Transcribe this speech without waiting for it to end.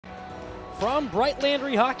From Bright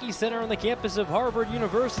Landry Hockey Center on the campus of Harvard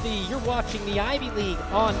University, you're watching the Ivy League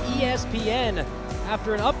on ESPN.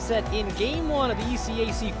 After an upset in Game 1 of the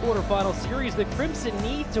ECAC quarterfinal series, the Crimson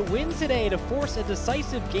need to win today to force a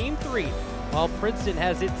decisive Game 3, while Princeton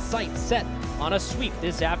has its sights set on a sweep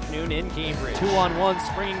this afternoon in Cambridge. 2-on-1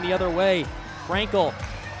 springing the other way. Frankel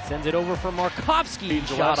sends it over for Markovsky.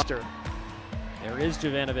 There is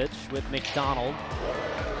Jovanovic with McDonald.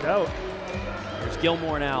 Go. There's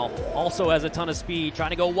Gilmore now, also has a ton of speed, trying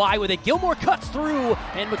to go wide with it. Gilmore cuts through,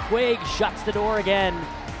 and McQuaig shuts the door again.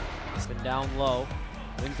 It's been down low,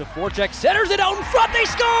 wins the forecheck, centers it out in front, they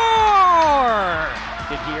score!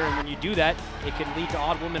 Good here, and when you do that, it can lead to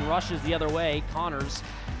odd woman rushes the other way. Connors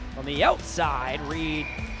on the outside, Reed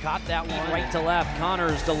caught that one right to left.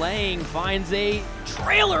 Connors delaying, finds a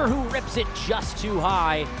trailer who rips it just too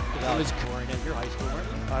high. That was scoring in your high school, weren't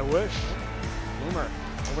you? I wish. Boomer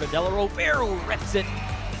over to Delarovero, rips it.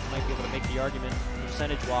 Might be able to make the argument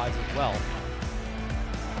percentage-wise as well.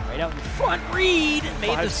 Right out in front, Reed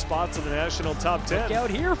made 5 spots in the national top 10. Look out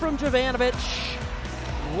here from Jovanovic,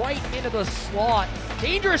 right into the slot.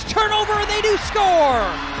 Dangerous turnover, and they do score!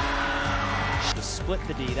 To split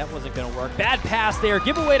the D, that wasn't going to work. Bad pass there,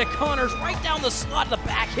 giveaway to Connors, right down the slot, the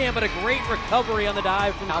backhand, but a great recovery on the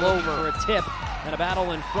dive from Glover for a tip and a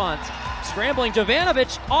battle in front. Scrambling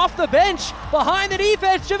Jovanovic off the bench, behind the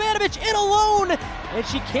defense, Jovanovic in alone, and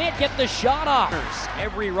she can't get the shot off.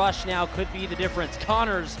 Every rush now could be the difference.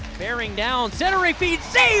 Connors bearing down, centering feed,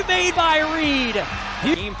 save made by Reed.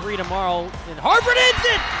 Game 3 tomorrow, and Harvard ends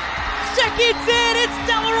it! Seconds in, it's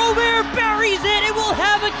Delarovero buries it, it will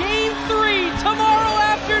have a Game 3 tomorrow